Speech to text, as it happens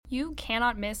You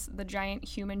cannot miss the giant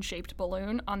human-shaped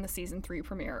balloon on the season 3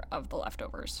 premiere of The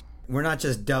Leftovers. We're not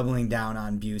just doubling down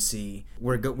on Busey.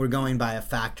 We're going by a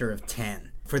factor of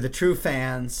 10. For the true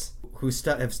fans who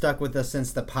have stuck with us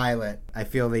since the pilot, I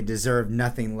feel they deserve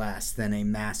nothing less than a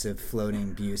massive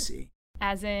floating Busey.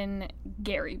 As in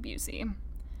Gary Busey.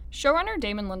 Showrunner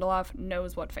Damon Lindelof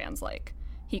knows what fans like.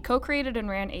 He co-created and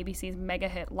ran ABC's mega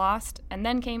hit Lost, and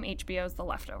then came HBO's The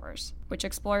Leftovers, which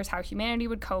explores how humanity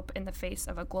would cope in the face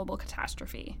of a global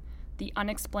catastrophe, the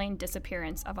unexplained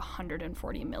disappearance of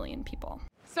 140 million people.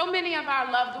 So many of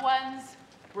our loved ones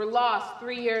were lost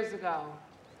 3 years ago.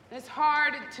 It's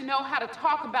hard to know how to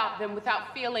talk about them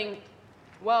without feeling,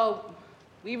 well,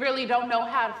 we really don't know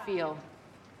how to feel.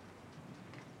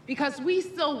 Because we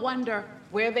still wonder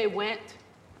where they went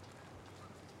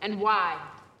and why.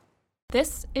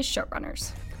 This is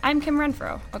Showrunners. I'm Kim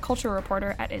Renfro, a culture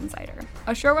reporter at Insider.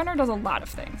 A showrunner does a lot of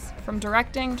things, from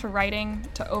directing to writing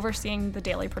to overseeing the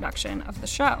daily production of the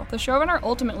show. The showrunner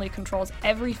ultimately controls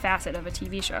every facet of a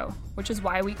TV show, which is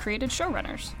why we created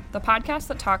Showrunners, the podcast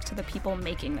that talks to the people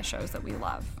making the shows that we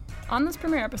love. On this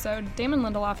premiere episode, Damon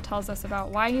Lindelof tells us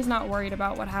about why he's not worried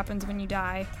about what happens when you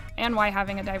die, and why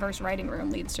having a diverse writing room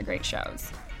leads to great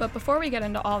shows. But before we get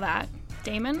into all that,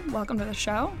 Damon, welcome to the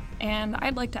show, and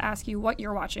I'd like to ask you what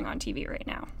you're watching on TV right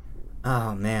now.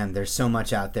 Oh man, there's so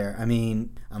much out there. I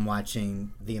mean, I'm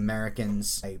watching The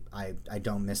Americans. I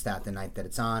don't miss that the night that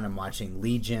it's on. I'm watching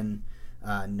Legion,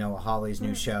 Noah Hawley's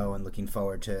new show, and looking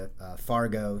forward to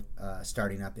Fargo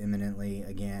starting up imminently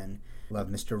again. Love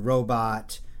Mr.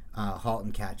 Robot, Halt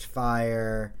and Catch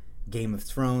Fire, Game of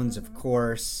Thrones, of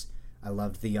course. I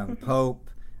loved The Young Pope,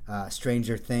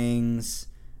 Stranger Things,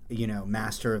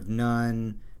 Master of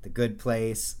None, The Good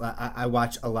Place. I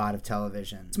watch a lot of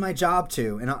television. It's my job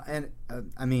to, and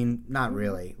I mean, not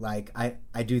really. Like,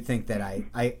 I do think that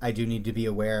I do need to be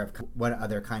aware of what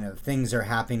other kind of things are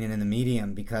happening in the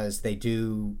medium, because they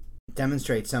do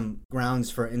demonstrate some grounds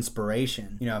for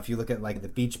inspiration. If you look at like the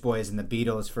Beach Boys and the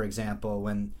Beatles, for example,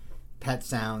 when Pet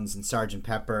Sounds and Sgt.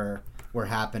 Pepper were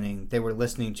happening, they were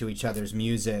listening to each other's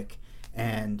music.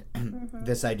 And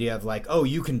this idea of like, oh,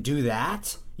 you can do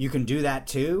that? You can do that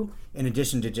too? In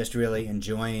addition to just really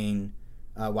enjoying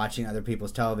watching other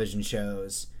people's television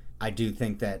shows, I do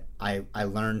think that I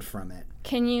learned from it.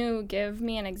 Can you give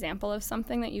me an example of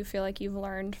something that you feel like you've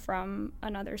learned from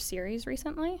another series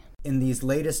recently? In these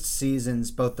latest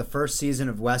seasons, both the first season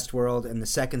of Westworld and the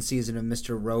second season of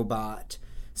Mr. Robot,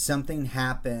 something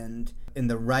happened in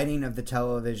the writing of the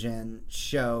television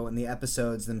show and the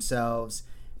episodes themselves,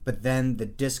 but then the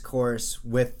discourse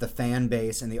with the fan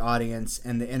base and the audience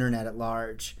and the internet at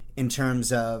large, in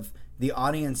terms of the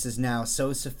audience is now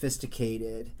so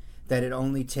sophisticated that it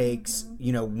only takes,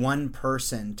 one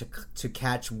person to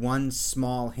catch one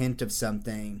small hint of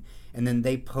something, and then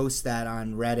they post that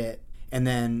on Reddit, and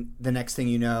then the next thing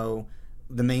you know,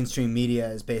 the mainstream media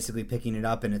is basically picking it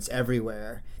up and it's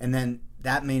everywhere. And then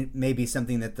that may be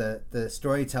something that the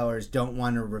storytellers don't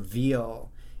want to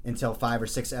reveal until 5 or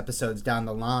 6 episodes down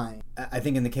the line. I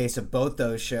think in the case of both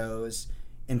those shows,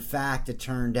 in fact, it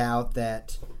turned out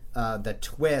that the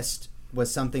twist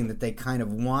was something that they kind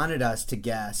of wanted us to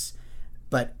guess,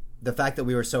 but the fact that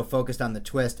we were so focused on the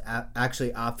twist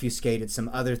actually obfuscated some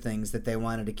other things that they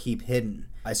wanted to keep hidden.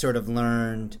 I sort of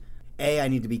learned, I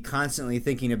need to be constantly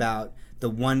thinking about the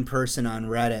one person on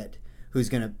Reddit who's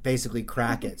going to basically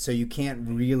crack it. So you can't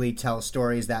really tell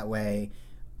stories that way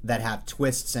that have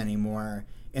twists anymore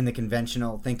in the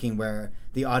conventional thinking, where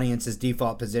the audience's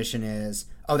default position is,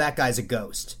 oh, that guy's a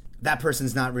ghost. That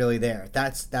person's not really there.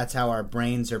 That's how our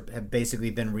brains have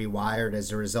basically been rewired as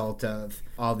a result of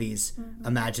all these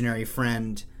imaginary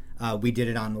friend. We did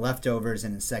it on Leftovers,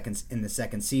 and in the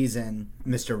second season,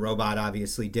 Mr. Robot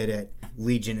obviously did it.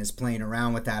 Legion is playing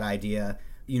around with that idea.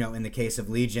 In the case of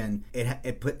Legion,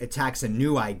 it tacks a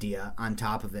new idea on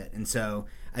top of it. And so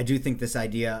I do think this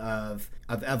idea of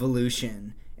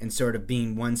evolution and sort of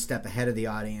being one step ahead of the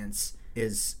audience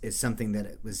is something that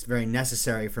it was very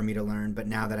necessary for me to learn. But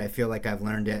now that I feel like I've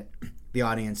learned it, the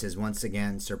audience has once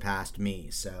again surpassed me.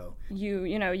 So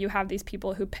you have these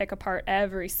people who pick apart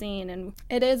every scene, and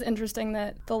it is interesting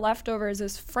that The Leftovers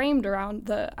is framed around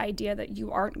the idea that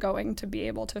you aren't going to be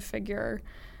able to figure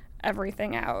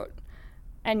everything out.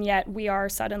 And yet we are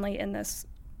suddenly in this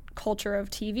culture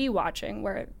of TV watching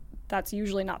where that's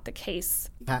usually not the case.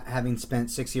 Having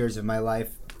spent 6 years of my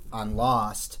life on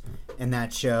Lost, and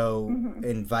that show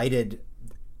invited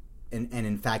and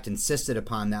in fact insisted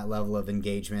upon that level of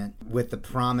engagement, with the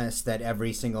promise that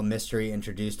every single mystery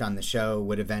introduced on the show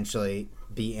would eventually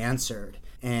be answered.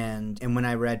 And when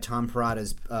I read Tom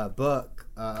Perrotta's book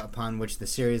upon which the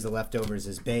series The Leftovers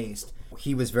is based,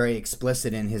 He was very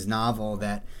explicit in his novel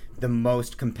that the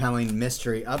most compelling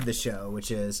mystery of the show,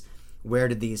 which is where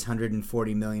did these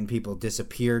 140 million people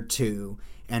disappear to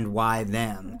and why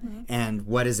them, and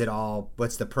what is it all,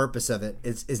 what's the purpose of it,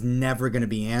 is never going to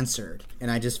be answered. And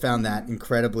I just found that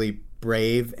incredibly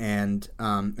brave, and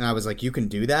I was like, you can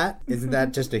do that? Isn't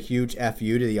that just a huge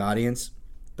FU to the audience?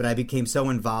 But I became so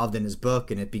involved in his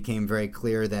book, and it became very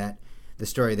clear that the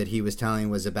story that he was telling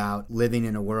was about living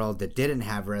in a world that didn't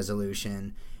have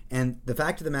resolution. And the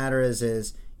fact of the matter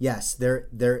is yes,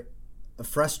 there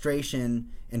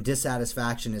frustration and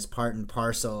dissatisfaction is part and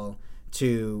parcel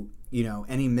to, you know,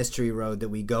 any mystery road that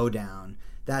we go down.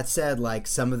 That said, like,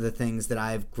 some of the things that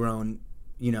I've grown,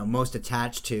 you know, most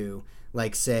attached to,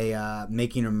 like, say,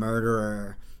 Making a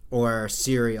Murderer or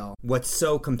Serial, what's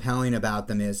so compelling about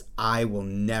them is I will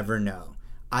never know.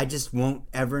 I just won't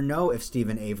ever know if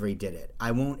Stephen Avery did it.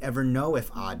 I won't ever know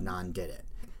if Adnan did it.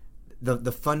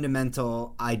 The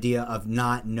fundamental idea of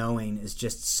not knowing is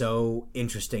just so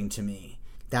interesting to me.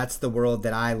 That's the world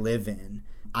that I live in.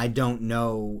 I don't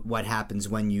know what happens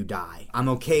when you die. I'm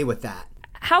okay with that.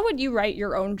 How would you write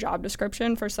your own job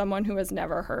description for someone who has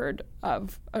never heard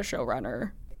of a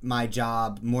showrunner? My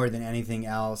job, more than anything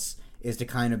else, is to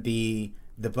kind of be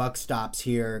the buck stops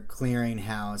here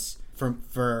clearinghouse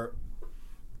for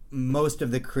most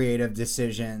of the creative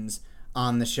decisions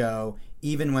on the show,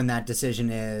 even when that decision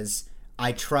is,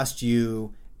 I trust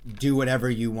you, do whatever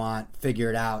you want, figure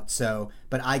it out. So,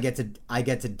 but I get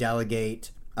to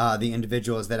delegate the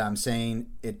individuals that I'm saying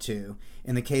it to.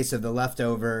 In the case of The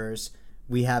Leftovers,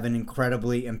 we have an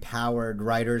incredibly empowered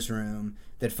writer's room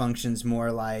that functions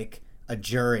more like a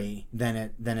jury than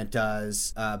it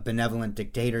does benevolent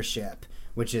dictatorship,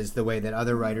 which is the way that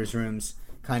other writers' rooms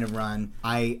kind of run.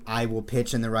 I will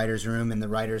pitch in the writer's room, and the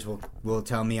writers will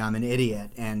tell me I'm an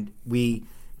idiot, and we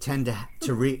tend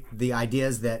to the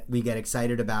ideas that we get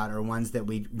excited about are ones that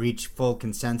we reach full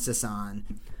consensus on.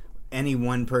 Any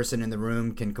one person in the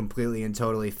room can completely and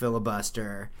totally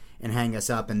filibuster and hang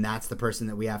us up, and that's the person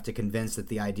that we have to convince that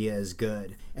the idea is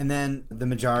good. And then the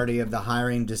majority of the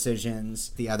hiring decisions,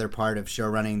 the other part of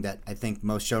showrunning that I think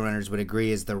most showrunners would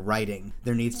agree is the writing.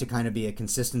 There needs to kind of be a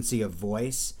consistency of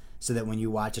voice so that when you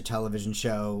watch a television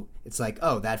show, it's like,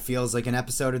 oh, that feels like an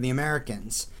episode of The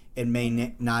Americans. It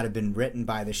may not have been written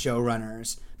by the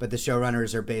showrunners, but the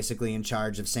showrunners are basically in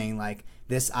charge of saying, like,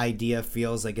 this idea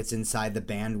feels like it's inside the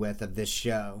bandwidth of this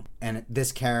show. And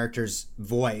this character's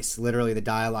voice, literally the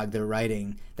dialogue they're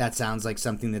writing, that sounds like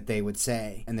something that they would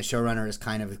say. And the showrunner is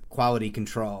kind of quality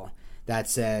control. That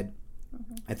said,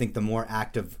 I think the more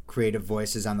active creative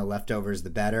voices on The Leftovers, the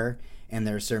better. And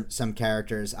there are some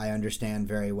characters I understand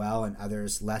very well and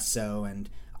others less so, and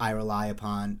I rely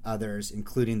upon others,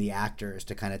 including the actors,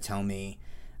 to kind of tell me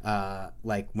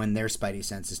like when their spidey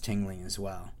sense is tingling as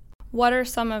well. What are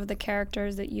some of the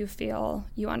characters that you feel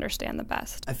you understand the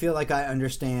best? I feel like I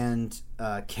understand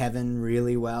Kevin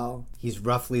really well. He's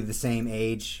roughly the same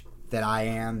age that I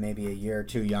am, maybe a year or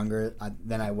two younger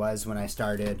than I was when I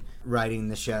started writing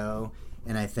the show.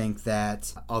 And I think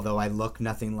that although I look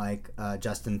nothing like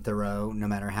Justin Theroux, no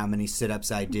matter how many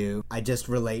sit-ups I do, I just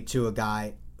relate to a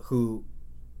guy who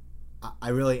I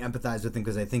really empathize with him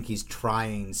because I think he's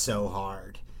trying so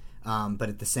hard. But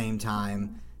at the same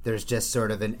time, there's just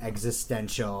sort of an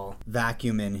existential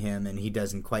vacuum in him, and he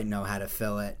doesn't quite know how to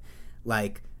fill it.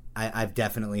 Like, I've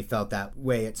definitely felt that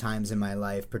way at times in my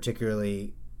life,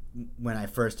 particularly when I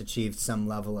first achieved some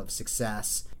level of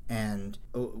success. And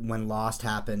when Lost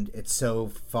happened, it's so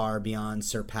far beyond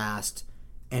surpassed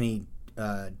any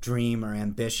dream or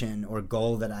ambition or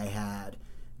goal that I had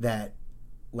that,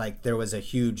 like, there was a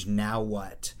huge now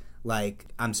what. Like,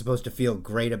 I'm supposed to feel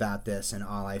great about this, and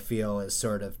all I feel is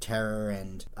sort of terror,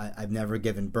 and I've never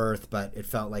given birth, but it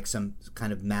felt like some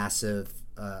kind of massive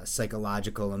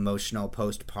psychological, emotional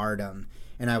postpartum,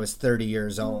 and I was 30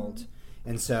 years old.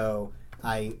 And so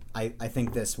I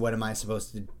think this, what am I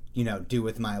supposed to, do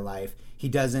with my life?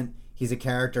 He's a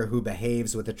character who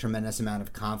behaves with a tremendous amount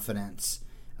of confidence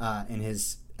in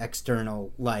his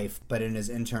external life, but in his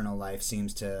internal life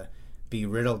seems to be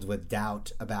riddled with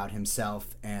doubt about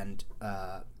himself and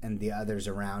the others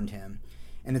around him.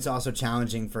 And it's also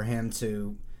challenging for him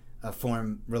to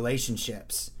form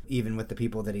relationships, even with the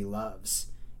people that he loves.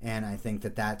 And I think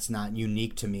that that's not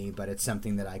unique to me, but it's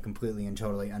something that I completely and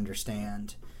totally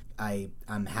understand.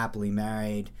 I'm happily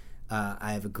married.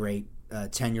 I have a great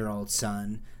 10-year-old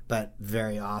son, but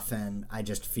very often I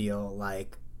just feel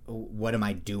like, what am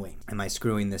I doing? Am I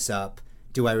screwing this up?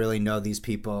 Do I really know these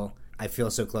people? I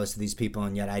feel so close to these people,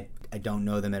 and yet I don't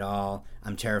know them at all.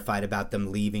 I'm terrified about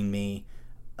them leaving me.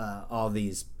 All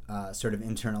these sort of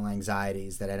internal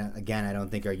anxieties that I don't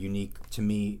think are unique to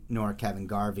me nor Kevin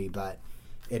Garvey, but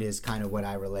it is kind of what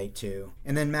I relate to.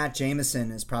 And then Matt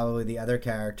Jameson is probably the other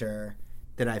character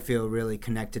that I feel really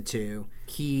connected to.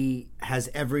 He has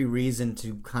every reason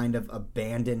to kind of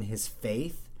abandon his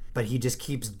faith, but he just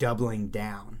keeps doubling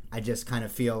down. I just kind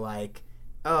of feel like,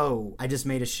 oh, I just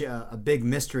made a big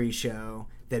mystery show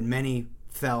that many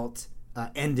felt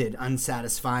ended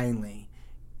unsatisfyingly.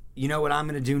 You know what I'm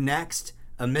going to do next?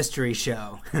 A mystery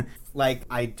show. Like,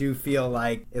 I do feel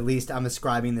like, at least I'm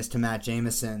ascribing this to Matt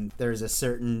Jameson, there's a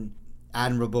certain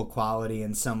admirable quality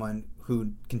in someone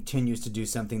who continues to do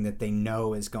something that they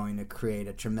know is going to create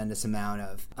a tremendous amount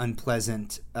of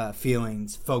unpleasant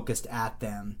feelings focused at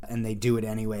them, and they do it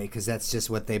anyway because that's just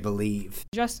what they believe.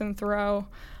 Justin Theroux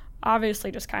obviously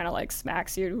just kind of like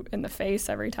smacks you in the face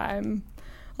every time.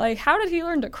 Like, how did he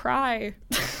learn to cry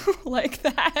like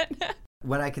that?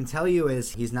 What I can tell you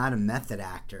is he's not a method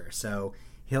actor, so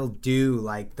he'll do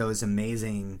like those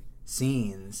amazing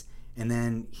scenes, and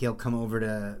then he'll come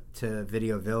over to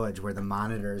Video Village where the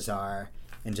monitors are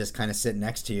and just kind of sit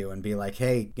next to you and be like,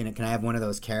 hey, can I have one of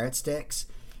those carrot sticks?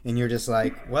 And you're just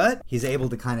like, what? He's able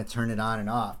to kind of turn it on and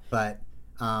off. But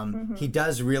he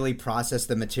does really process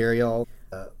the material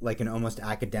like an almost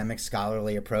academic,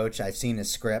 scholarly approach. I've seen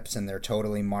his scripts, and they're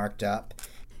totally marked up.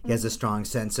 He has a strong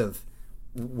sense of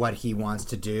what he wants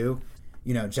to do.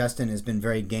 You know, Justin has been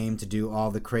very game to do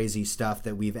all the crazy stuff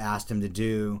that we've asked him to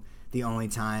do. The only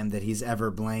time that he's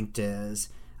ever blanked is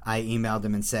I emailed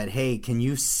him and said, hey, can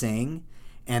you sing?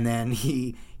 And then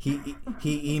he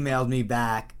emailed me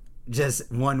back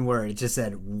just one word. It just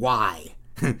said, why?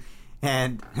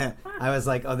 And I was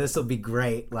like, oh, this will be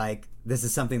great. Like, this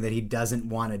is something that he doesn't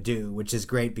want to do, which is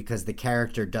great because the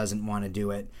character doesn't want to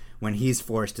do it when he's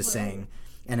forced to sing.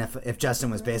 And if Justin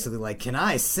was basically like, can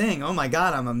I sing? Oh my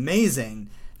God, I'm amazing.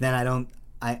 Then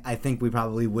I think we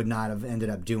probably would not have ended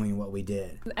up doing what we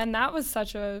did. And that was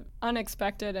such a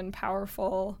unexpected and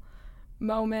powerful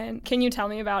moment. Can you tell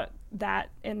me about that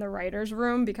in the writer's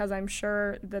room? Because I'm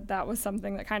sure that was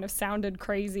something that kind of sounded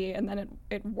crazy, and then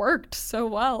it worked so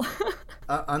well.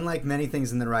 Unlike many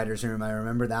things in the writer's room, I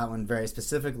remember that one very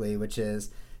specifically, which is,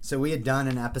 so we had done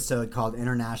an episode called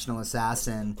International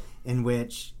Assassin, in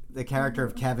which the character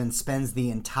of Kevin spends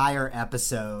the entire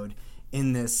episode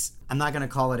in this, I'm not going to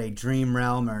call it a dream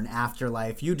realm or an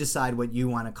afterlife. You decide what you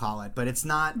want to call it, but it's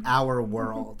not our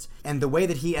world. And the way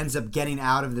that he ends up getting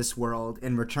out of this world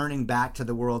and returning back to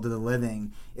the world of the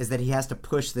living is that he has to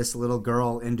push this little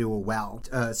girl into a well,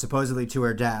 supposedly to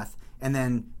her death. And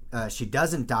then she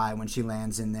doesn't die when she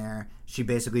lands in there. She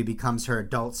basically becomes her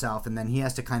adult self, and then he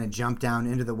has to kind of jump down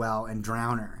into the well and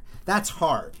drown her. That's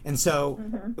hard. And so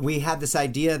we had this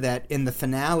idea that in the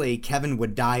finale, Kevin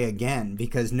would die again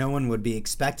because no one would be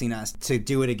expecting us to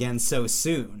do it again so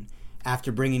soon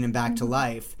after bringing him back to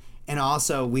life. And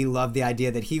also, we loved the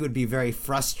idea that he would be very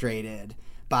frustrated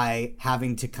by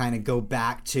having to kind of go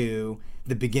back to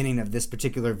the beginning of this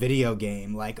particular video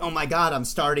game. Like, oh my God, I'm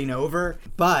starting over.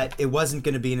 But it wasn't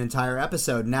going to be an entire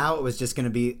episode. Now it was just going to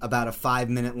be about a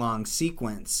 5-minute long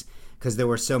sequence, because there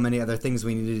were so many other things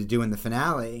we needed to do in the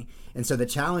finale. And so the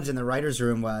challenge in the writer's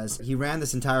room was he ran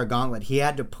this entire gauntlet. He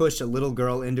had to push a little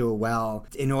girl into a well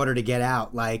in order to get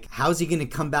out. Like, how's he going to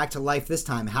come back to life this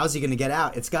time? How's he going to get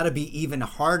out? It's got to be even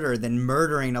harder than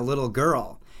murdering a little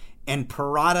girl. And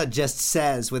Parada just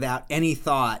says, without any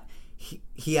thought,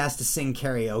 he has to sing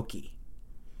karaoke.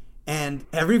 And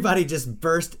everybody just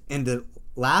burst into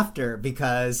laughter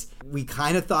because we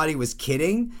kind of thought he was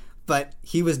kidding, but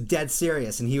he was dead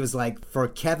serious. And he was like, for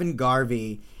Kevin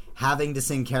Garvey, having to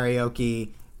sing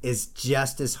karaoke is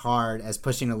just as hard as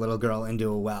pushing a little girl into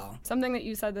a well. Something that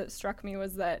you said that struck me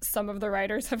was that some of the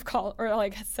writers have called, or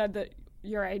like said that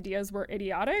your ideas were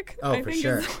idiotic. Oh, I for think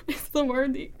sure. is the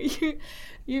word that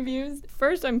you've used.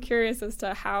 First, I'm curious as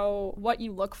to what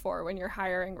you look for when you're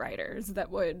hiring writers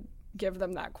that would give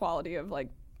them that quality of like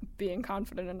being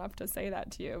confident enough to say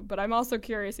that to you. But I'm also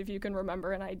curious if you can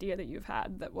remember an idea that you've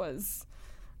had that was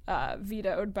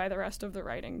vetoed by the rest of the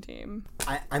writing team.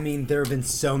 I mean, there have been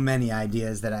so many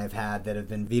ideas that I've had that have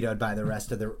been vetoed by the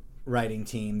rest of the writing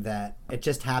team that it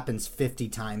just happens 50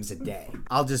 times a day.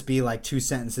 I'll just be like 2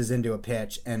 sentences into a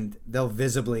pitch and they'll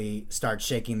visibly start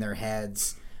shaking their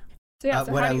heads. So yeah,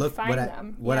 so how do you find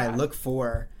them? What I look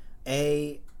for,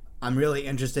 I'm really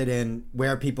interested in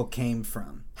where people came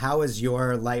from. How is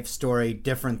your life story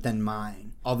different than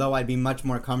mine? Although I'd be much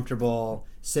more comfortable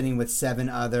sitting with 7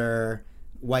 other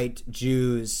white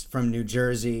Jews from New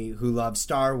Jersey who love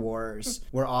Star Wars,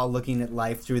 we're all looking at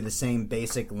life through the same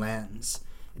basic lens.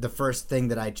 the first thing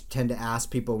that I tend to ask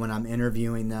people when I'm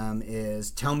interviewing them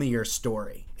is, tell me your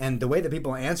story. And the way that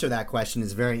people answer that question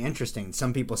is very interesting.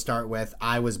 Some people start with,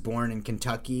 I was born in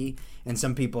Kentucky, and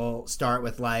some people start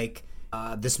with like,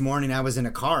 this morning I was in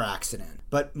a car accident.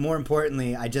 But more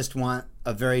importantly, I just want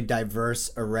a very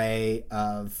diverse array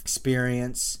of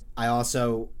experience. I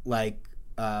also like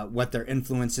what their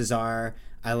influences are.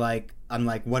 I'm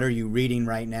like, what are you reading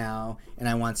right now? And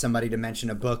I want somebody to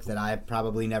mention a book that I've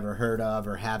probably never heard of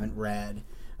or haven't read.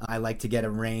 I like to get a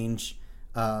range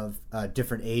of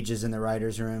different ages in the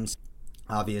writers' rooms.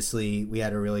 Obviously, we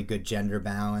had a really good gender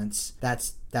balance.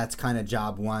 That's kind of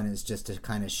job one, is just to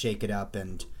kind of shake it up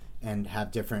and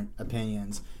have different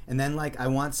opinions. And then like I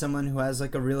want someone who has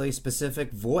like a really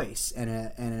specific voice and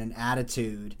an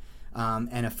attitude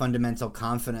and a fundamental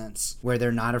confidence where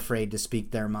they're not afraid to speak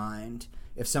their mind.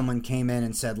 If someone came in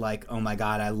and said like, oh my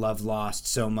God, I love Lost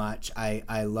so much,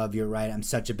 I love your writing, I'm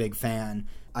such a big fan,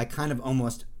 I kind of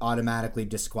almost automatically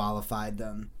disqualified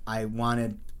them. I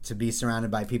wanted to be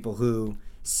surrounded by people who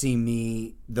see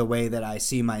me the way that I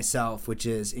see myself, which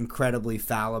is incredibly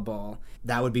fallible.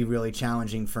 That would be really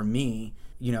challenging for me,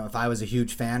 you know, if I was a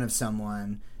huge fan of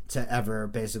someone, to ever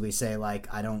basically say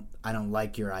like, I don't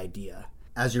like your idea.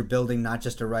 As you're building not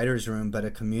just a writer's room, but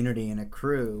a community and a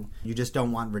crew, you just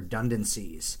don't want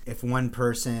redundancies. If one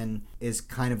person is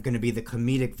kind of going to be the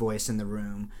comedic voice in the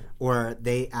room, or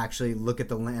they actually look at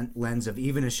the lens of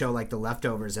even a show like The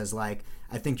Leftovers as like,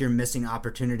 I think you're missing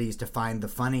opportunities to find the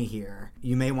funny here.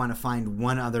 You may want to find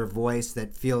one other voice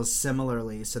that feels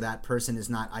similarly so that person is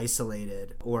not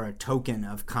isolated or a token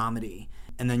of comedy.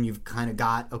 And then you've kind of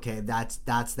got, okay, that's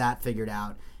that figured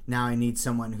out. Now I need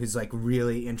someone who's like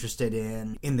really interested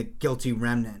in the Guilty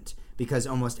Remnant, because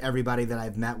almost everybody that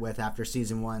I've met with after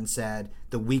season 1 said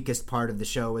the weakest part of the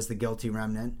show was the Guilty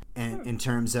Remnant, and in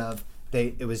terms of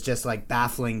it was just like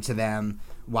baffling to them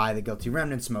why the Guilty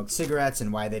Remnant smoked cigarettes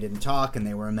and why they didn't talk, and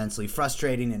they were immensely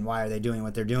frustrating, and why are they doing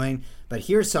what they're doing. But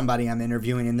here's somebody I'm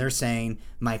interviewing and they're saying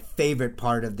my favorite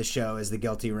part of the show is the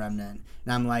Guilty Remnant,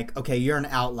 and I'm like, okay, you're an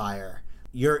outlier.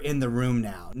 You're in the room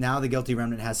now. Now the Guilty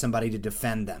Remnant has somebody to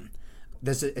defend them.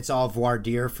 It's all voir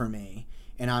dire for me,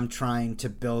 and I'm trying to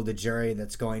build a jury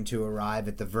that's going to arrive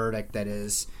at the verdict that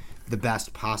is the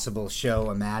best possible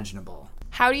show imaginable.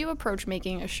 How do you approach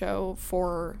making a show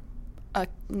for a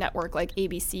network like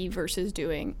ABC versus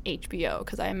doing HBO?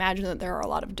 Because I imagine that there are a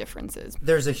lot of differences.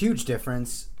 There's a huge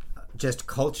difference just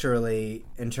culturally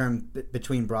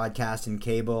between broadcast and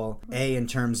cable. In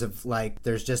terms of like,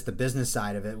 there's just the business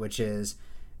side of it, which is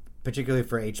particularly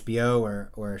for HBO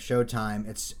or Showtime,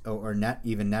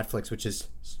 even Netflix, which is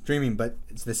streaming, but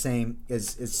it's the same,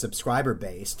 is subscriber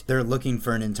based. They're looking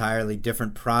for an entirely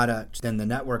different product than the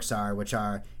networks are, which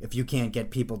are, if you can't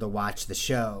get people to watch the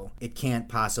show, it can't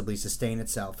possibly sustain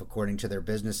itself according to their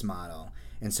business model.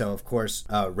 And so of course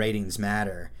ratings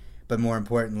matter, but more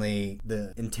importantly,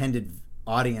 the intended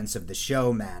audience of the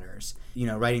show matters. You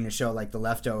know, writing a show like The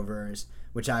Leftovers,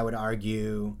 which I would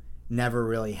argue never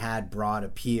really had broad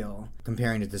appeal,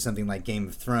 comparing it to something like Game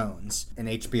of Thrones. And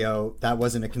HBO, that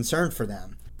wasn't a concern for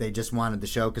them. They just wanted the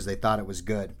show because they thought it was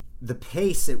good. The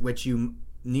pace at which you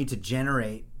need to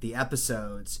generate the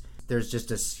episodes, there's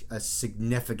just a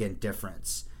significant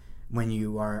difference when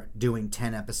you are doing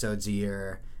 10 episodes a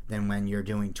year than when you're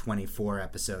doing 24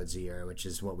 episodes a year, which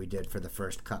is what we did for the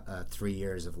first 3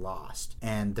 years of Lost.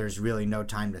 And there's really no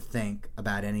time to think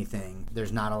about anything.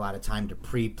 There's not a lot of time to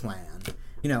pre-plan.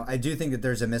 You know, I do think that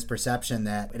there's a misperception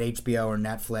that at HBO or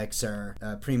Netflix or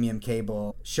premium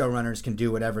cable, showrunners can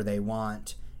do whatever they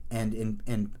want, and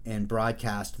in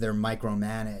broadcast, they're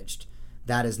micromanaged.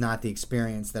 That is not the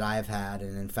experience that I've had,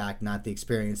 and in fact, not the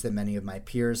experience that many of my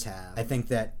peers have. I think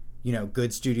that, you know,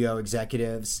 good studio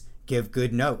executives give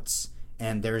good notes,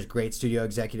 and there's great studio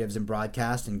executives in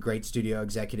broadcast and great studio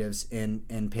executives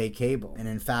in pay cable. And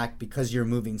in fact, because you're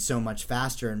moving so much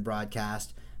faster in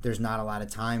broadcast, there's not a lot of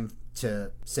time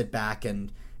to sit back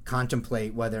and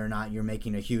contemplate whether or not you're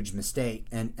making a huge mistake,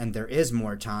 and there is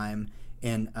more time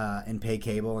in pay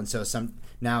cable. And so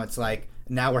now it's like,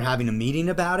 now we're having a meeting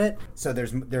about it, so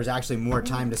there's actually more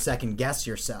time to second guess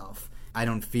yourself. I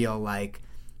don't feel like,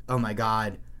 oh my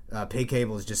God, pay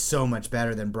cable is just so much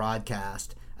better than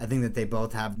broadcast. I think that they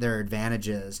both have their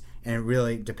advantages, and it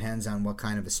really depends on what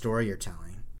kind of a story you're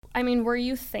telling. I mean, were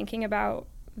you thinking about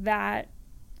that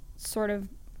sort of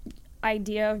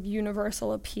idea of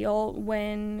universal appeal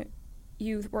when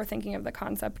you were thinking of the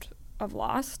concept of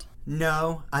Lost?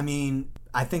 No, I mean,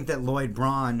 I think that Lloyd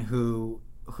Braun, who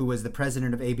was the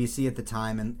president of ABC at the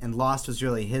time, and Lost was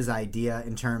really his idea,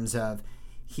 in terms of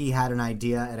he had an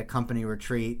idea at a company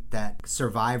retreat that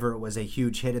Survivor was a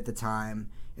huge hit at the time,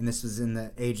 and this was in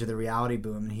the age of the reality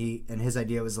boom, and his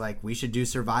idea was like, we should do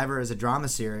Survivor as a drama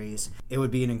series. It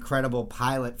would be an incredible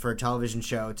pilot for a television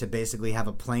show to basically have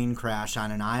a plane crash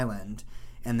on an island,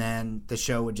 and then the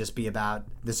show would just be about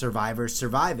the survivors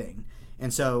surviving.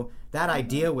 And so that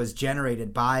idea was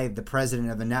generated by the president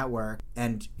of the network,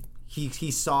 and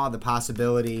he saw the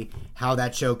possibility how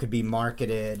that show could be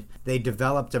marketed. They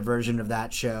developed a version of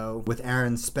that show with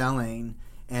Aaron Spelling,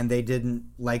 and they didn't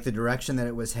like the direction that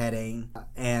it was heading,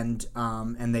 and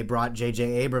they brought J.J.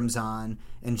 Abrams on,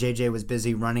 and J.J. was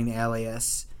busy running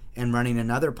Alias and writing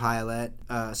another pilot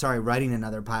called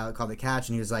The Catch,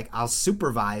 and he was like, I'll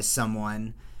supervise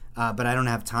someone, but I don't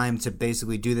have time to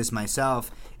basically do this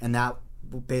myself. And that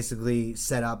basically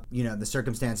set up, the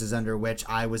circumstances under which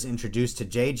I was introduced to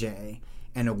JJ.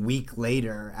 And a week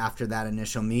later, after that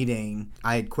initial meeting,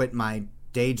 I had quit my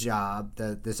day job,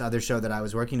 this other show that I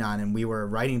was working on, and we were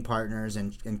writing partners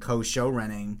and co-show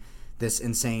running this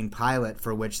insane pilot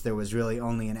for which there was really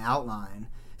only an outline.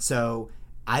 So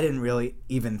I didn't really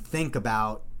even think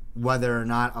about whether or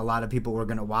not a lot of people were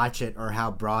going to watch it or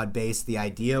how broad-based the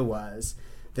idea was.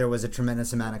 There was a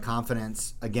tremendous amount of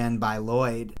confidence, again, by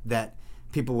Lloyd, that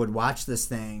people would watch this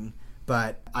thing,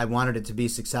 but I wanted it to be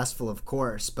successful, of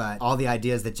course. But all the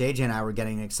ideas that JJ and I were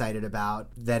getting excited about,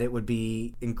 that it would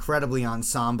be incredibly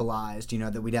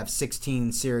ensembleized, that we'd have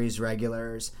 16 series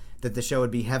regulars, that the show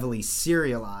would be heavily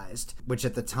serialized, which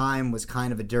at the time was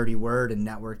kind of a dirty word in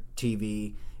network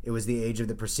TV. It was the age of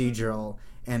the procedural,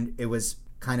 and it was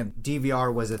kind of,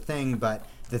 DVR was a thing, but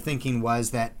the thinking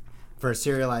was that for a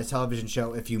serialized television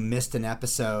show, if you missed an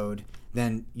episode,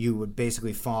 then you would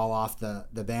basically fall off the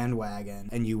bandwagon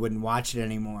and you wouldn't watch it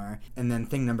anymore. And then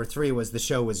thing number 3 was the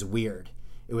show was weird.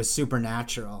 It was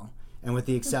supernatural. And with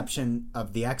the exception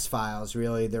of The X-Files,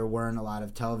 really, there weren't a lot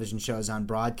of television shows on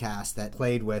broadcast that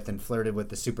played with and flirted with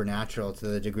the supernatural to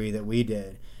the degree that we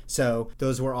did. So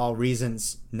those were all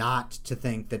reasons not to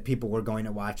think that people were going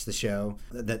to watch the show.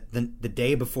 The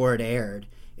day before it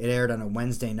aired on a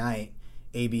Wednesday night.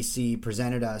 ABC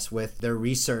presented us with their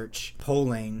research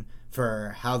polling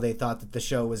for how they thought that the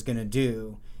show was going to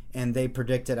do, and they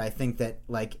predicted, I think, that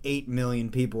like 8 million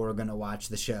people were going to watch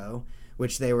the show,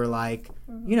 which they were like,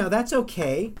 that's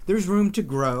okay. There's room to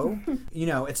grow.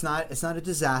 It's not a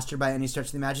disaster by any stretch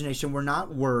of the imagination. We're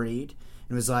not worried.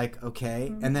 It was like,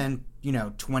 okay. And then,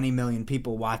 20 million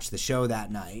people watched the show that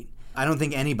night. I don't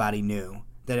think anybody knew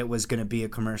that it was going to be a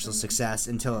commercial success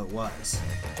until it was.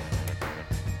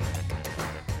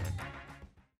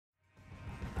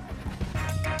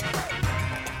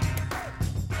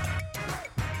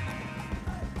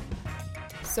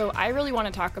 So I really want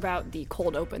to talk about the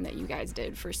cold open that you guys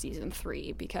did for season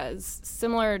 3, because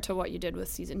similar to what you did with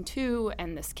season 2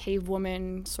 and this cave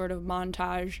woman sort of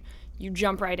montage, you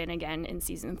jump right in again in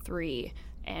season 3,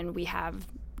 and we have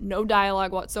no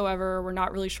dialogue whatsoever. We're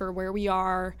not really sure where we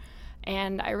are,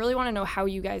 and I really want to know how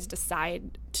you guys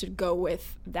decide to go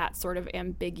with that sort of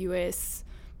ambiguous,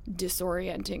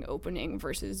 disorienting opening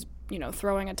versus,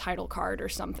 throwing a title card or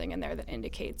something in there that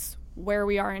indicates where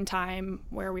we are in time,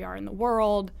 where we are in the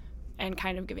world, and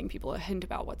kind of giving people a hint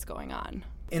about what's going on.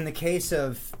 In the case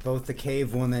of both The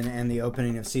Cave Woman and the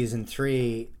opening of season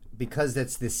 3, because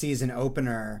that's the season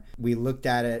opener, we looked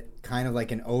at it kind of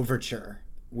like an overture.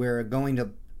 We're going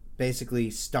to basically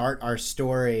start our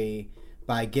story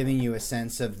by giving you a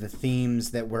sense of the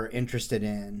themes that we're interested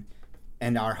in.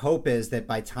 And our hope is that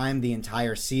by the time the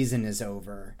entire season is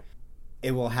over,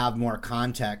 it will have more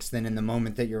context than in the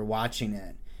moment that you're watching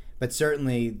it. But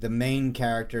certainly the main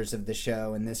characters of the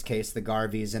show, in this case the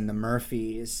Garveys and the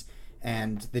Murphys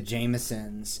and the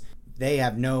Jamesons, they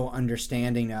have no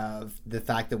understanding of the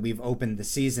fact that we've opened the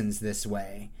seasons this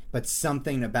way. But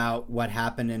something about what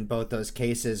happened in both those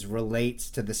cases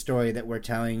relates to the story that we're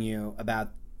telling you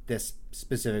about this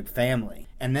specific family.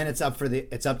 And then it's up to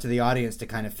the audience to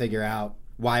kind of figure out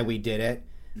why we did it.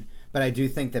 But I do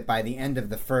think that by the end of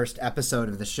the first episode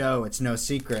of the show, it's no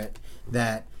secret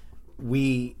that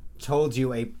we told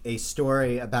you a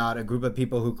story about a group of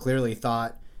people who clearly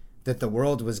thought that the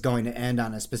world was going to end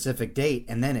on a specific date,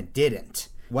 and then it didn't.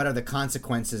 What are the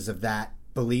consequences of that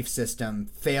belief system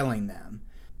failing them?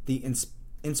 The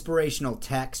inspirational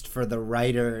text for the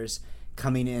writers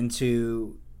coming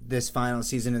into this final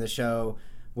season of the show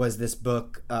was this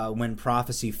book, When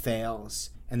Prophecy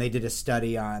Fails, and they did a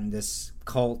study on this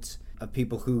cult of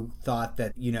people who thought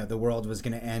that, the world was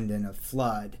going to end in a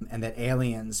flood and that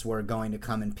aliens were going to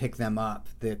come and pick them up,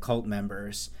 the cult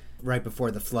members, right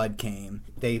before the flood came.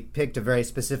 They picked a very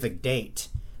specific date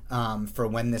for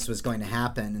when this was going to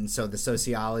happen. And so the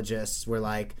sociologists were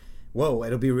like, whoa,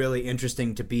 it'll be really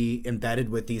interesting to be embedded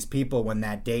with these people when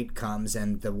that date comes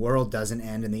and the world doesn't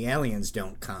end and the aliens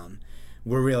don't come.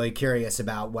 We're really curious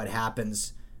about what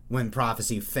happens when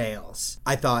prophecy fails.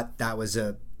 I thought that was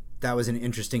an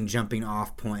interesting jumping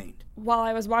off point. While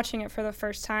I was watching it for the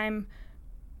first time,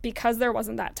 because there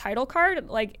wasn't that title card,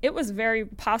 like, it was very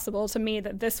possible to me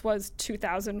that this was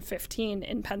 2015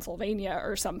 in Pennsylvania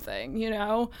or something, you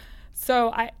know?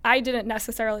 So I didn't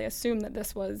necessarily assume that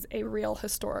this was a real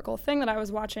historical thing that I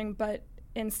was watching, but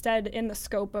instead, in the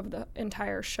scope of the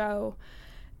entire show,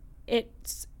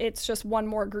 it's just one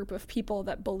more group of people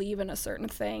that believe in a certain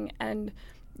thing. And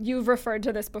you've referred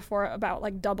to this before about,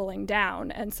 like, doubling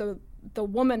down. And so the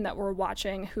woman that we're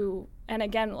watching who, and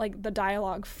again, like, the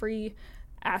dialogue-free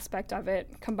aspect of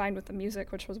it combined with the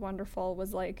music, which was wonderful,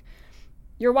 was like,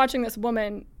 you're watching this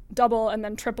woman double and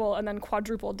then triple and then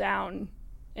quadruple down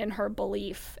in her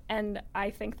belief. And I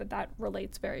think that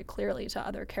relates very clearly to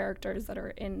other characters that are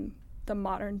in the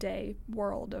modern day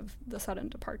world of the sudden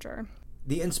departure.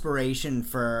 The inspiration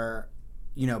for,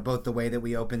 you know, both the way that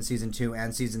we opened season 2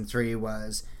 and season 3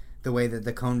 was the way that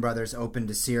the Coen brothers opened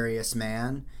A Serious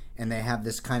Man, and they have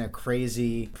this kind of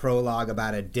crazy prologue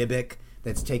about a Dybbuk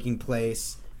that's taking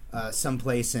place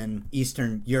someplace in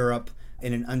Eastern Europe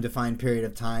in an undefined period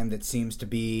of time that seems to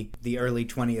be the early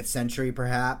 20th century,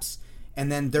 perhaps.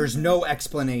 And then there's no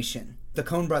explanation. The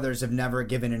Coen brothers have never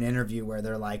given an interview where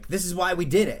they're like, this is why we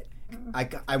did it.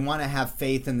 I want to have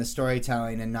faith in the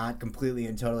storytelling and not completely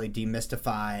and totally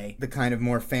demystify the kind of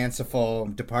more fanciful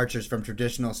departures from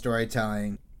traditional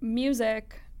storytelling.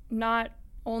 Music, not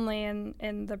only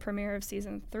in the premiere of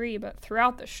season 3, but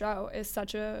throughout the show, is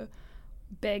such a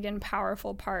big and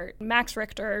powerful part. Max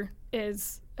Richter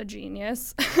is a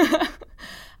genius.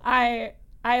 I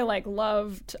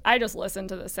just listen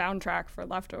to the soundtrack for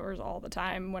Leftovers all the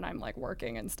time when I'm, like,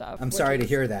 working and stuff. I'm sorry to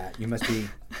hear that. You must be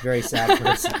a very sad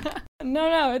person.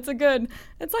 No, it's like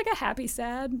a happy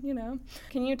sad, you know.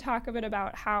 Can you talk a bit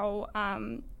about how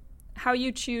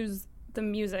you choose the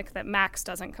music that Max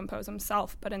doesn't compose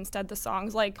himself, but instead the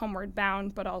songs like Homeward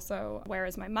Bound, but also Where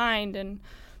Is My Mind, and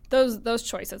those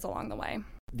choices along the way?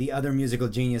 The other musical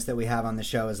genius that we have on the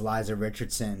show is Liza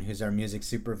Richardson, who's our music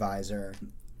supervisor.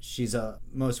 She's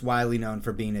most widely known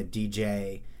for being a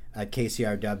DJ at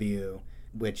KCRW,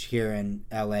 which here in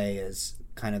LA is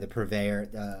kind of the purveyor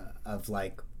of,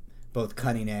 like, both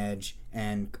cutting edge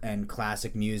and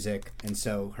classic music. And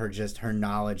so her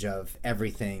knowledge of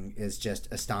everything is just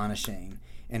astonishing.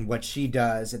 And what she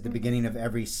does at the beginning of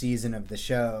every season of the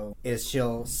show is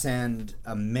she'll send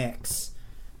a mix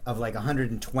of like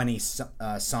 120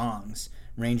 songs,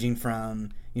 ranging from,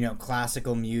 you know,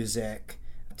 classical music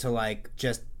to like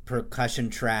just percussion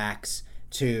tracks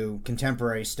to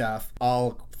contemporary stuff,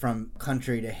 all from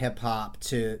country to hip hop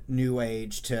to new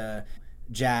age to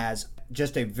jazz,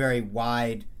 just a very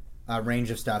wide range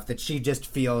of stuff that she just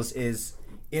feels is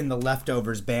in the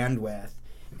Leftovers bandwidth.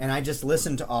 And I just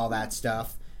listen to all that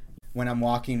stuff when I'm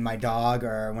walking my dog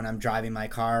or when I'm driving my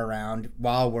car around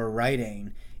while we're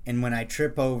writing. And when I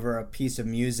trip over a piece of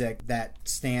music that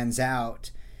stands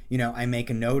out, you know, I make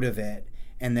a note of it.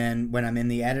 And then when I'm in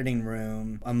the editing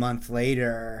room a month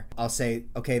later, I'll say,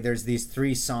 okay, there's these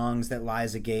 3 songs that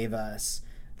Liza gave us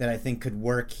that I think could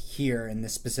work here in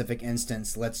this specific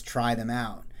instance. Let's try them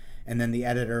out. And then the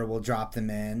editor will drop them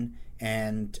in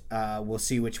and we'll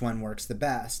see which one works the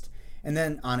best. And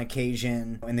then on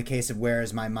occasion, in the case of Where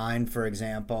Is My Mind, for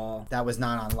example, that was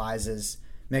not on Liza's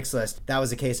mix list. That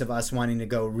was a case of us wanting to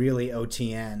go really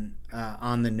OTN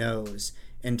on the nose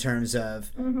in terms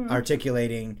of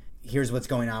articulating, here's what's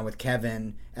going on with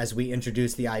Kevin as we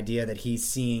introduce the idea that he's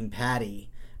seeing Patty.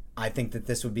 I think that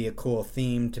this would be a cool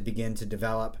theme to begin to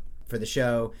develop for the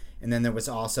show. And then there was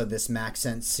also this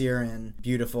Maxent Siren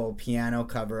beautiful piano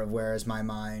cover of Where Is My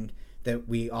Mind that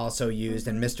we also used,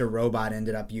 and Mr. Robot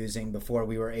ended up using before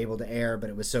we were able to air, but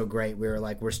it was so great we were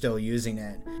like, we're still using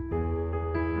it.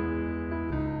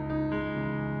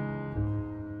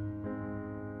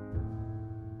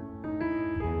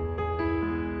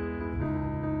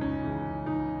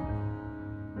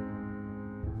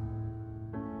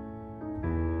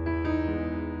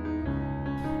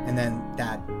 And then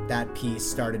that piece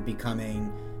started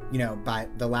becoming, you know, by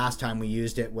the last time we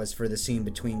used it was for the scene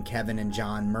between Kevin and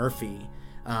John Murphy.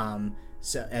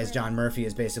 So as John Murphy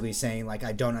is basically saying, like,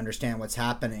 I don't understand what's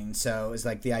happening. So it's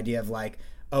like the idea of like,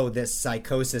 oh, this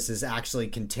psychosis is actually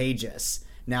contagious.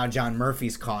 Now John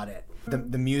Murphy's caught it.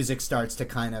 The music starts to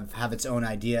kind of have its own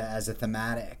idea as a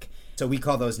thematic. So we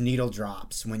call those needle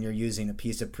drops when you're using a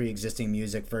piece of pre-existing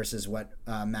music versus what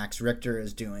Max Richter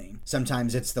is doing.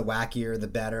 Sometimes it's the wackier, the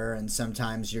better, and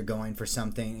sometimes you're going for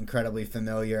something incredibly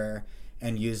familiar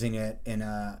and using it in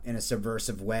a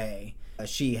subversive way.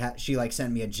 She like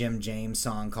sent me a Jim James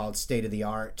song called State of the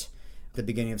Art at the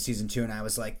beginning of season 2, and I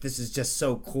was like, this is just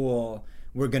so cool.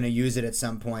 We're going to use it at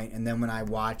some point. And then when I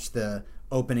watched the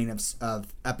opening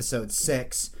of episode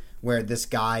 6, where this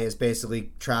guy is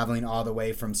basically traveling all the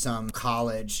way from some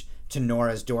college to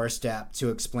Nora's doorstep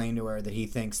to explain to her that he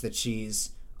thinks that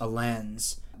she's a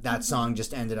lens, that song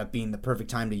just ended up being the perfect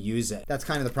time to use it. That's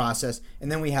kind of the process.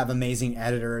 And then we have amazing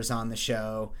editors on the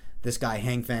show. This guy,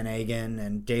 Hank Van Agen,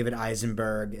 and David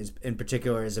Eisenberg, in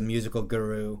particular, is a musical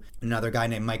guru. Another guy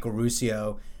named Michael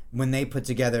Ruscio. When they put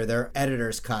together their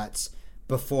editor's cuts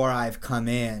before I've come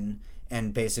in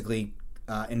and basically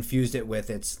infused it with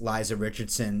its Liza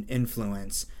Richardson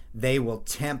influence, they will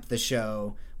tempt the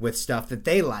show with stuff that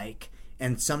they like.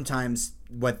 And sometimes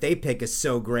what they pick is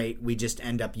so great, we just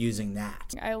end up using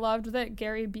that. I loved that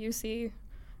Gary Busey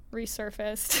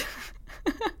resurfaced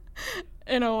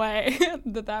in a way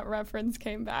that reference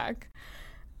came back.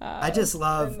 I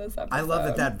love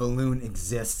that balloon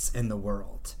exists in the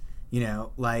world. You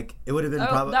know, like, it would have been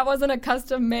probably... That wasn't a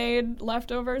custom-made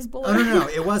Leftovers balloon? Oh, no,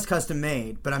 it was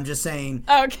custom-made, but I'm just saying...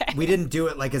 Okay. We didn't do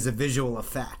it, like, as a visual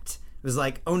effect. It was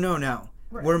like, oh, no.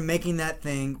 Right. We're making that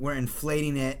thing, we're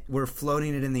inflating it, we're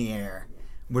floating it in the air.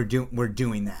 We're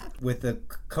doing that with the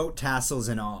coat tassels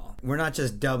and all. We're not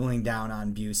just doubling down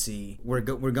on Busey. We're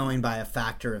going by a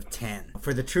factor of 10.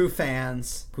 For the true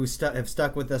fans who have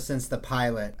stuck with us since the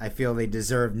pilot, I feel they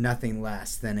deserve nothing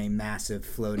less than a massive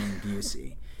floating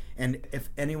Busey. And if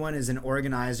anyone is an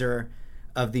organizer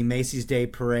of the Macy's Day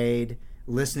Parade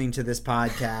listening to this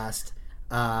podcast,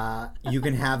 you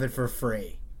can have it for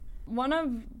free. One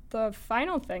of the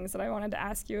final things that I wanted to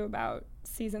ask you about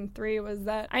season 3 was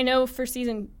that I know for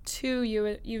season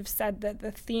 2 you've said that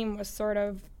the theme was sort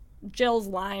of Jill's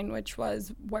line, which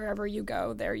was wherever you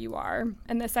go, there you are.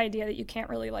 And this idea that you can't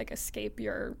really like escape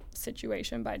your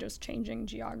situation by just changing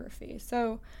geography.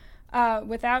 So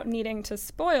without needing to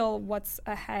spoil what's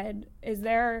ahead, is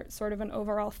there sort of an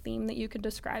overall theme that you could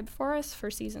describe for us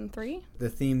for season 3? The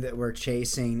theme that we're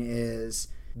chasing is,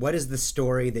 what is the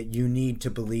story that you need to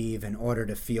believe in order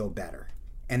to feel better?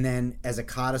 And then as a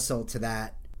codicil to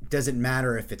that, does it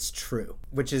matter if it's true?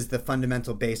 Which is the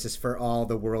fundamental basis for all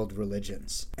the world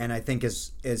religions. And I think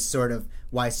is sort of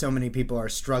why so many people are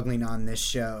struggling on this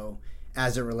show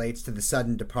as it relates to the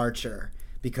sudden departure,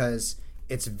 because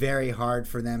it's very hard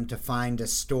for them to find a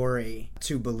story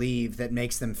to believe that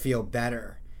makes them feel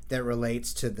better, that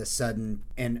relates to the sudden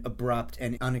and abrupt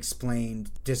and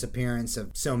unexplained disappearance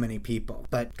of so many people.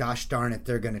 But gosh darn it,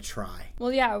 they're going to try.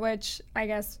 Well, yeah, which I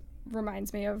guess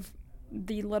reminds me of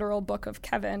the literal book of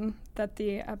Kevin that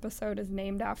the episode is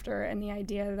named after, and the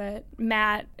idea that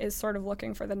Matt is sort of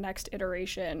looking for the next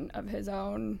iteration of his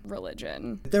own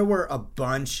religion. There were a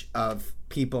bunch of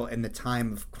people in the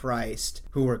time of Christ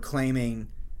who were claiming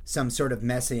some sort of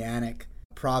messianic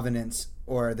provenance,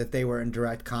 or that they were in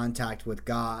direct contact with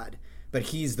God, but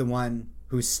he's the one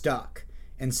who stuck.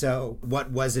 And so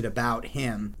what was it about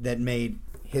him that made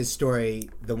his story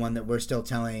the one that we're still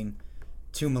telling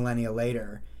 2 millennia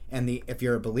later? And if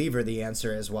you're a believer, the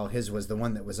answer is, well, his was the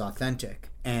one that was authentic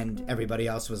and everybody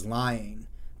else was lying.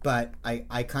 But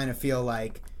I kind of feel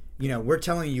like, you know, we're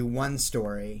telling you one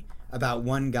story about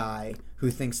one guy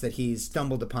who thinks that he's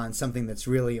stumbled upon something that's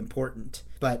really important.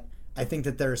 But I think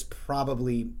that there's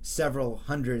probably several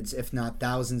hundreds, if not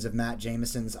thousands, of Matt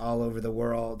Jamesons all over the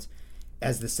world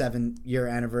as the 7-year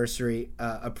anniversary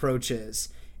approaches.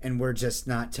 And we're just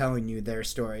not telling you their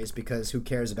stories because who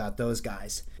cares about those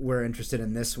guys? We're interested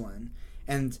in this one.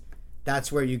 And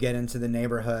that's where you get into the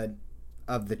neighborhood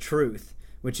of the truth,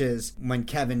 which is when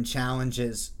Kevin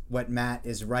challenges what Matt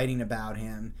is writing about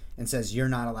him and says, you're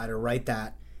not allowed to write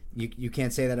that. You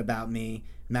can't say that about me.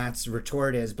 Matt's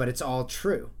retort is, but it's all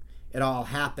true. It all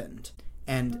happened.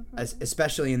 And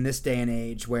especially in this day and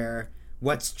age where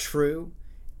what's true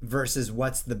versus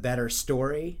what's the better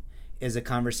story is a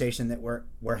conversation that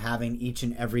we're having each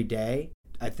and every day.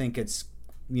 I think it's,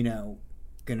 you know,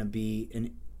 going to be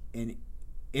an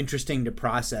interesting to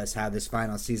process how this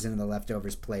final season of The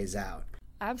Leftovers plays out.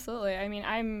 Absolutely. I mean,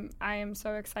 I am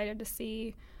so excited to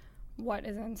see what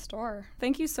is in store.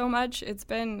 Thank you so much. It's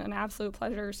been an absolute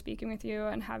pleasure speaking with you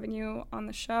and having you on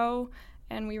the show.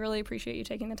 And we really appreciate you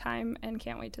taking the time and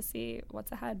can't wait to see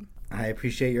what's ahead. I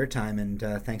appreciate your time, and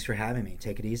thanks for having me.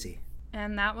 Take it easy.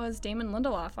 And that was Damon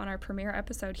Lindelof on our premiere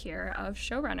episode here of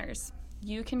Showrunners.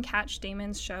 You can catch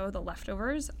Damon's show, The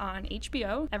Leftovers, on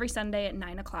HBO every Sunday at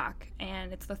 9 o'clock.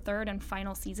 And it's the 3rd and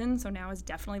final season, so now is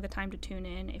definitely the time to tune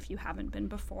in if you haven't been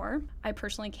before. I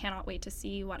personally cannot wait to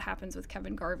see what happens with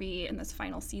Kevin Garvey in this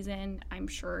final season. I'm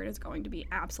sure it is going to be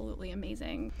absolutely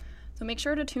amazing. So make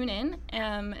sure to tune in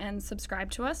and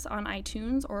subscribe to us on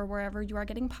iTunes or wherever you are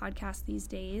getting podcasts these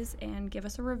days, and give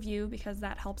us a review because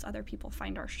that helps other people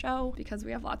find our show, because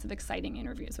we have lots of exciting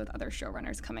interviews with other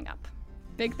showrunners coming up.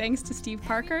 Big thanks to Steve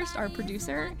Parkhurst, our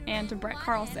producer, and to Brett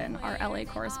Carlson, our LA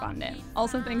correspondent.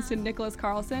 Also thanks to Nicholas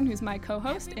Carlson, who's my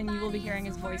co-host, and you will be hearing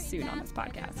his voice soon on this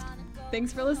podcast.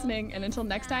 Thanks for listening, and until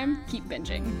next time, keep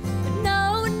binging.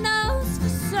 No one knows for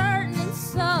certain, and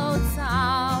so